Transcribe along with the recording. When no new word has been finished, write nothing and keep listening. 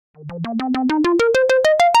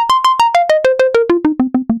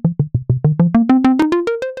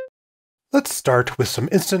Let's start with some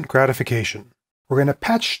instant gratification. We're going to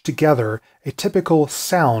patch together a typical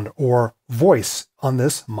sound or voice on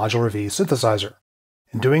this Modular V synthesizer.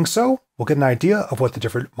 In doing so, we'll get an idea of what the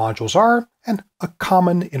different modules are and a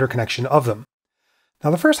common interconnection of them.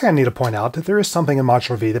 Now, the first thing I need to point out that there is something in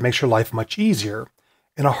Modular V that makes your life much easier.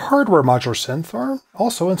 In a hardware modular synth, or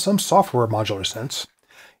also in some software modular synths,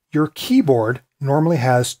 your keyboard normally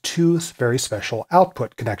has two very special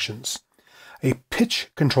output connections. A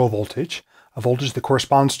pitch control voltage, a voltage that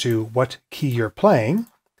corresponds to what key you're playing,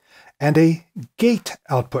 and a gate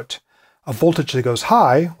output, a voltage that goes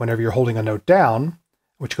high whenever you're holding a note down,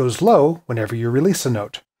 which goes low whenever you release a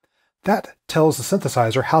note. That tells the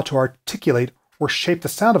synthesizer how to articulate or shape the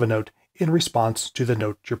sound of a note in response to the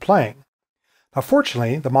note you're playing. Now,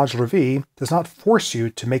 fortunately, the Modular V does not force you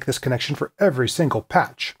to make this connection for every single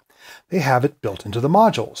patch. They have it built into the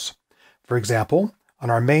modules. For example,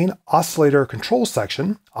 on our main oscillator control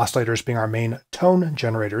section, oscillators being our main tone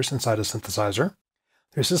generators inside a synthesizer,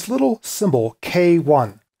 there's this little symbol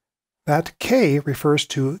K1. That K refers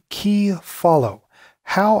to key follow,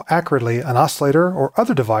 how accurately an oscillator or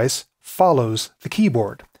other device follows the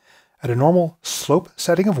keyboard. At a normal slope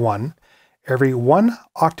setting of 1, every 1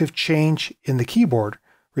 octave change in the keyboard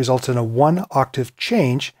results in a 1 octave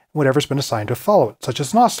change in whatever's been assigned to follow it, such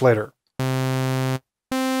as an oscillator.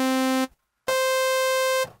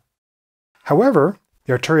 However,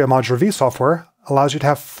 the Arturia Modular V software allows you to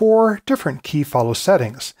have 4 different key follow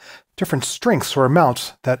settings, different strengths or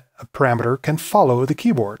amounts that a parameter can follow the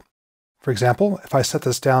keyboard. For example, if I set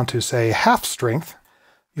this down to, say, half strength,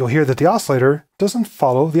 you'll hear that the oscillator doesn't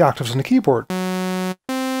follow the octaves on the keyboard.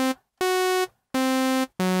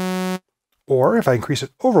 Or if I increase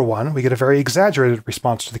it over 1, we get a very exaggerated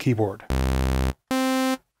response to the keyboard.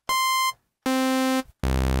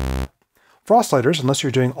 For oscillators, unless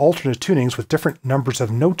you're doing alternate tunings with different numbers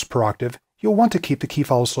of notes per octave, you'll want to keep the key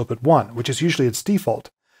follow slope at 1, which is usually its default.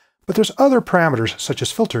 But there's other parameters, such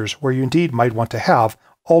as filters, where you indeed might want to have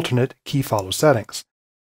alternate key follow settings.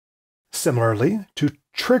 Similarly, to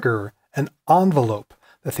trigger an envelope,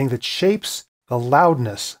 the thing that shapes the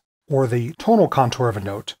loudness or the tonal contour of a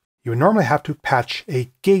note, you would normally have to patch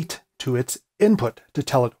a gate to its input to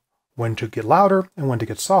tell it when to get louder and when to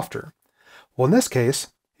get softer. Well, in this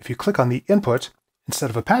case, if you click on the input,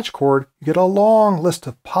 instead of a patch cord, you get a long list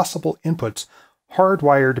of possible inputs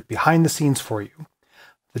hardwired behind the scenes for you.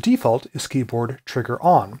 The default is keyboard trigger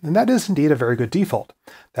on, and that is indeed a very good default.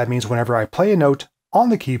 That means whenever I play a note on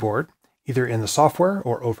the keyboard, either in the software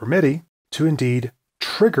or over MIDI, to indeed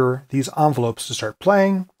trigger these envelopes to start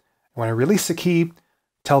playing, and when I release the key,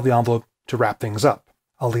 tell the envelope to wrap things up.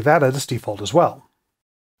 I'll leave that as default as well.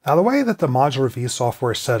 Now, the way that the Modular V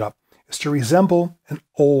software is set up is to resemble an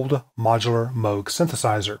old modular Moog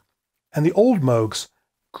synthesizer. And the old Moogs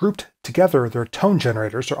grouped together their tone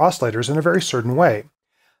generators or oscillators in a very certain way.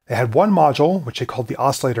 They had one module, which they called the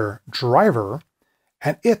oscillator driver,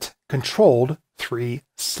 and it controlled 3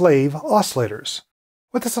 slave oscillators.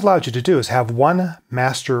 What this allowed you to do is have one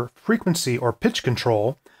master frequency or pitch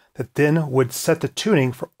control that then would set the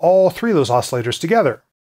tuning for all 3 of those oscillators together.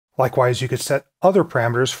 Likewise, you could set other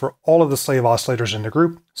parameters for all of the slave oscillators in the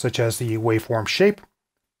group, such as the waveform shape,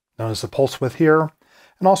 known as the pulse width here,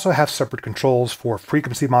 and also have separate controls for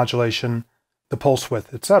frequency modulation, the pulse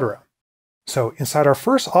width, etc. So inside our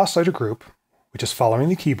first oscillator group, which is following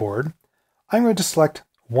the keyboard, I'm going to select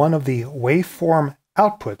one of the waveform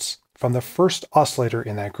outputs from the first oscillator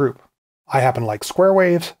in that group. I happen to like square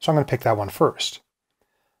waves, so I'm going to pick that one first.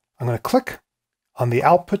 I'm going to click on the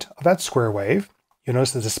output of that square wave. You'll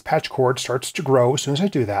notice that this patch cord starts to grow as soon as I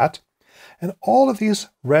do that. And all of these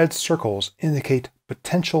red circles indicate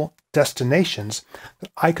potential destinations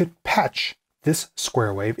that I could patch this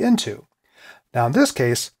square wave into. Now in this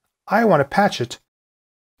case, I want to patch it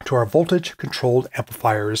to our voltage-controlled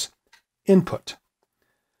amplifier's input.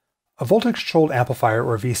 A voltage-controlled amplifier,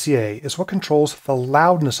 or VCA, is what controls the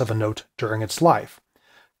loudness of a note during its life,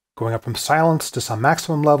 going up from silence to some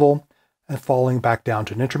maximum level, and falling back down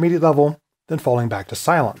to an intermediate level, then falling back to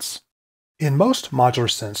silence. In most modular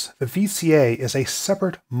synths, the VCA is a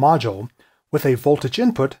separate module with a voltage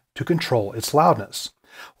input to control its loudness.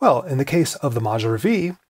 Well, in the case of the Modular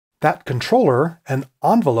V, that controller, an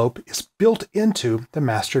envelope, is built into the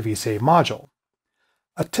master VCA module.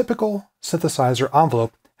 A typical synthesizer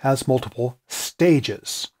envelope has multiple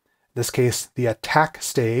stages. In this case, the attack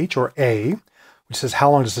stage, or A, which says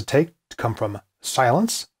how long does it take to come from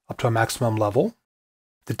silence up to a maximum level.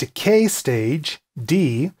 The decay stage,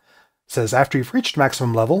 D, says after you've reached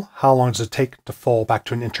maximum level, how long does it take to fall back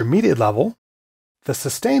to an intermediate level, the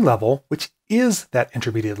sustain level, which is that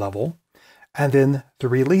intermediate level, and then the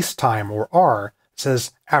release time, or R,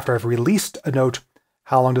 says after I've released a note,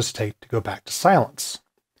 how long does it take to go back to silence.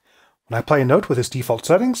 When I play a note with its default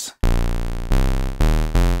settings,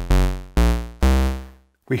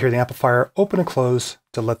 we hear the amplifier open and close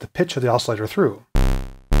to let the pitch of the oscillator through.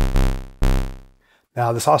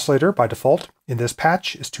 Now this oscillator, by default, in this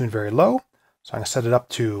patch is tuned very low, so I'm going to set it up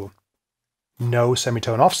to no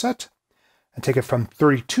semitone offset, and take it from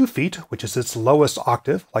 32 feet, which is its lowest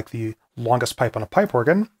octave, like the longest pipe on a pipe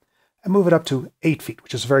organ, and move it up to 8 feet,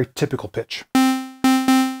 which is a very typical pitch.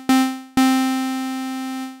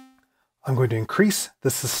 I'm going to increase the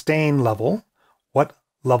sustain level, what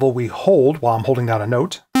level we hold while I'm holding down a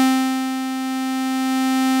note.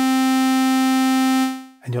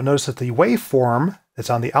 And you'll notice that the waveform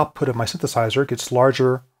that's on the output of my synthesizer gets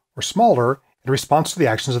larger or smaller in response to the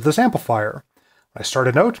actions of this amplifier. When I start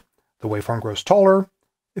a note, the waveform grows taller,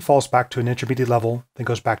 it falls back to an intermediate level, then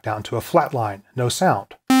goes back down to a flat line, no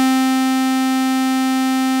sound.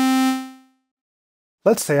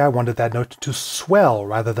 Let's say I wanted that note to swell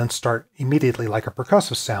rather than start immediately like a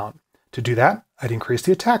percussive sound. To do that, I'd increase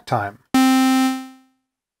the attack time.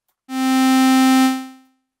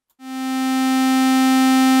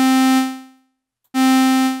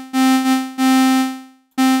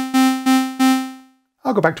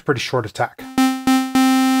 I'll go back to pretty short attack.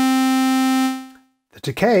 The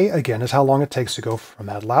decay, again, is how long it takes to go from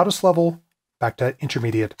that loudest level back to that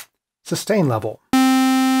intermediate sustain level.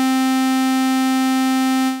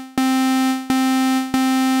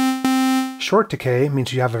 Short decay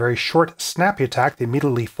means you have a very short, snappy attack that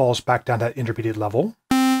immediately falls back down to that intermediate level.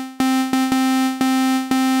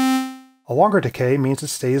 A longer decay means it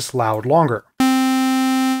stays loud longer.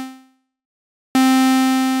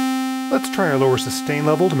 Let's try a lower sustain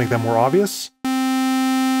level to make that more obvious.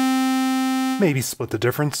 Maybe split the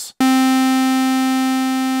difference.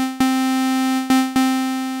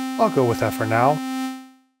 I'll go with that for now.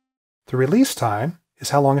 The release time is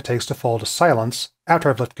how long it takes to fall to silence after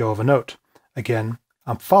I've let go of a note. Again,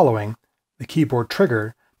 I'm following the keyboard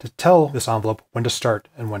trigger to tell this envelope when to start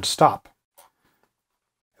and when to stop.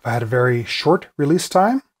 If I had a very short release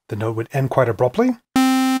time, the note would end quite abruptly.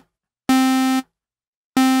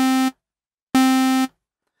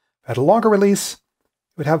 If I had a longer release, it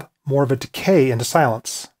would have more of a decay into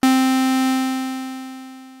silence.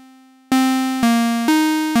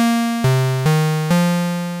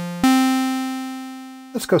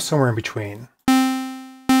 Let's go somewhere in between.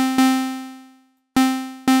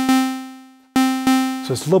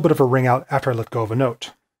 So it's a little bit of a ring out after I let go of a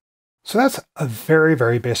note. So that's a very,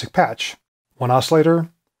 very basic patch. One oscillator,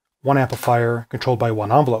 one amplifier, controlled by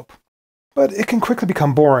one envelope. But it can quickly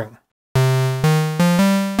become boring.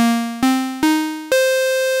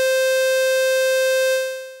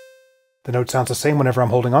 The note sounds the same whenever I'm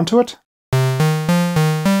holding onto it.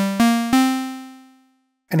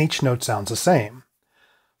 And each note sounds the same.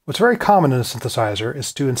 What's very common in a synthesizer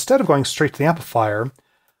is to, instead of going straight to the amplifier,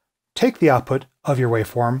 take the output of your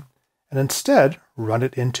waveform and instead run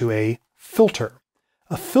it into a filter.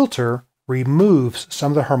 A filter removes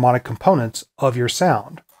some of the harmonic components of your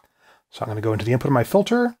sound. So I'm going to go into the input of my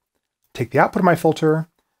filter, take the output of my filter,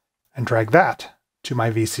 and drag that to my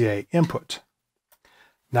VCA input.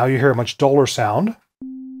 Now you hear a much duller sound.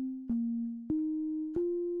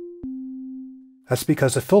 That's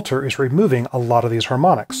because the filter is removing a lot of these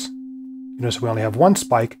harmonics. You notice we only have one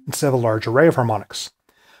spike instead of a large array of harmonics.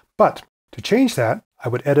 But to change that, I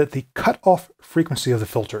would edit the cutoff frequency of the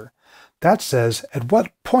filter. That says at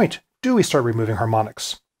what point do we start removing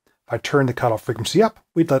harmonics. If I turn the cutoff frequency up,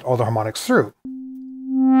 we'd let all the harmonics through.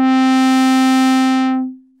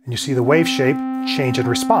 And you see the wave shape change in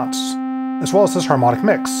response, as well as this harmonic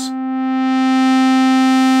mix.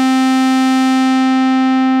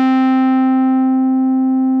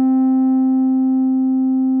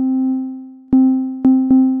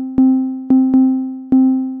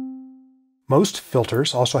 Most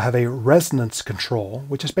filters also have a resonance control,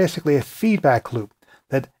 which is basically a feedback loop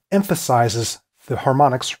that emphasizes the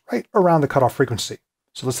harmonics right around the cutoff frequency.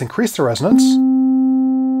 So let's increase the resonance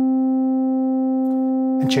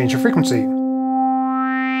and change the frequency.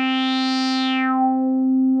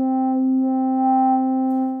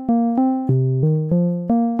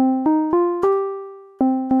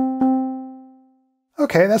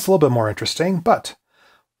 Okay, that's a little bit more interesting, but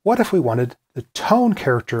what if we wanted the tone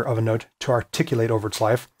character of a note to articulate over its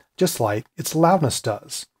life, just like its loudness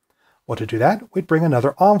does? Well, to do that, we'd bring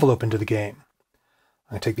another envelope into the game.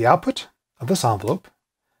 I'm going to take the output of this envelope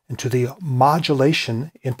into the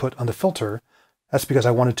modulation input on the filter. That's because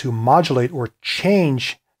I wanted to modulate or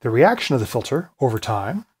change the reaction of the filter over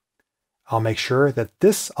time. I'll make sure that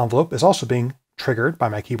this envelope is also being triggered by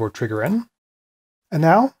my keyboard trigger in. And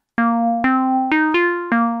now,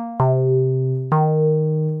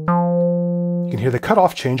 you can hear the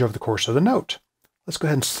cutoff change over the course of the note. Let's go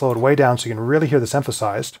ahead and slow it way down so you can really hear this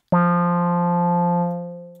emphasized.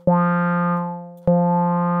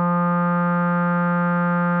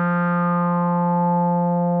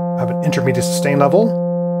 I have an intermediate sustain level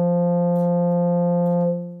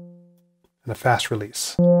and a fast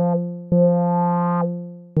release.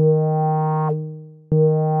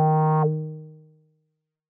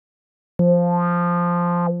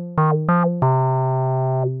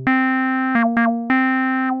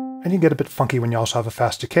 And you get a bit funky when you also have a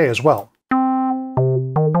fast decay as well.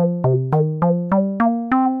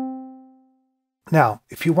 Now,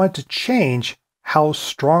 if you want to change how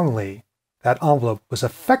strongly that envelope was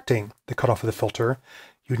affecting the cutoff of the filter,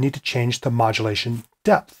 you need to change the modulation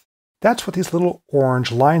depth. That's what these little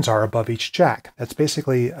orange lines are above each jack. That's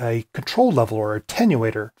basically a control level or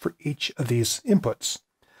attenuator for each of these inputs.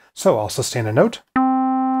 So I'll sustain a note,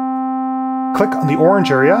 click on the orange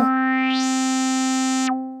area,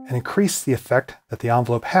 and increase the effect that the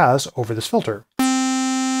envelope has over this filter.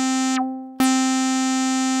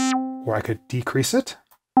 Or I could decrease it.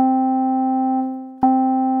 So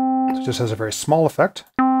it just has a very small effect.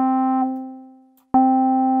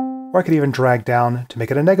 Or I could even drag down to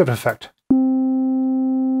make it a negative effect.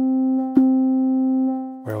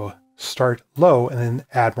 Where we'll start low and then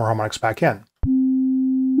add more harmonics back in.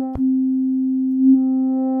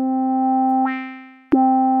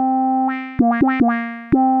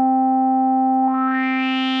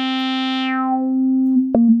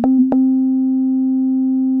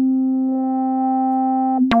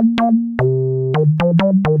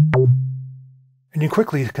 And you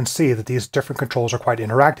quickly can see that these different controls are quite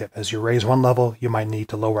interactive. As you raise one level, you might need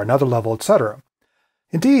to lower another level, etc.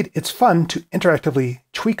 Indeed, it's fun to interactively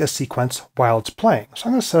tweak a sequence while it's playing. So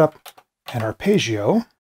I'm going to set up an arpeggio.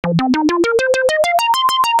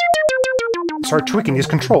 Start tweaking these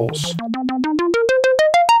controls.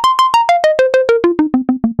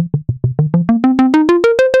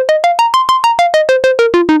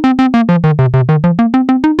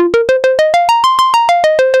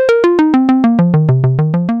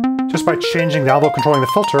 Just by changing the envelope controlling the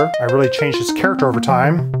filter, I really changed its character over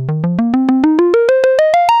time.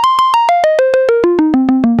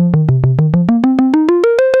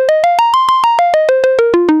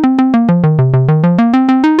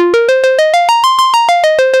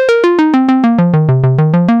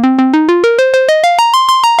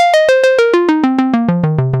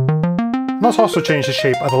 Let's also change the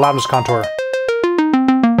shape of the loudness contour.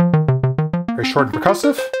 Very short and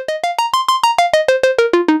percussive.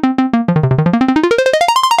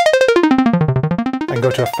 I can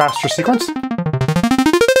go to a faster sequence.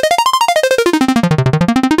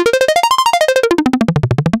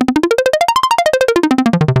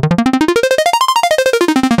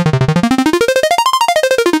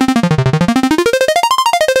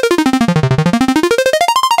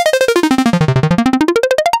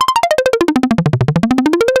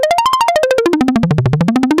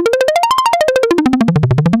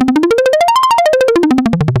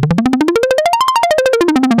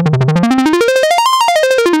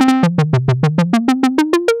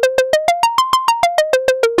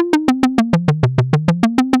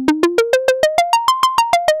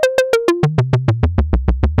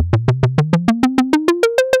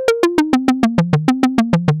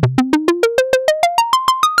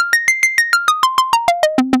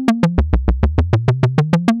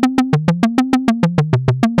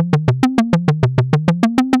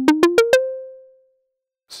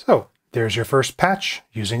 So there's your first patch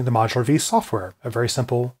using the Modular V software, a very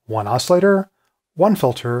simple one oscillator, one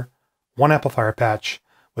filter, one amplifier patch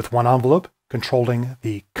with one envelope controlling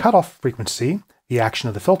the cutoff frequency, the action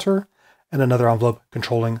of the filter, and another envelope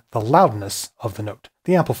controlling the loudness of the note,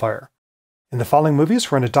 the amplifier. In the following movies,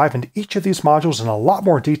 we're going to dive into each of these modules in a lot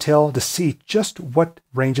more detail to see just what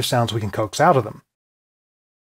range of sounds we can coax out of them.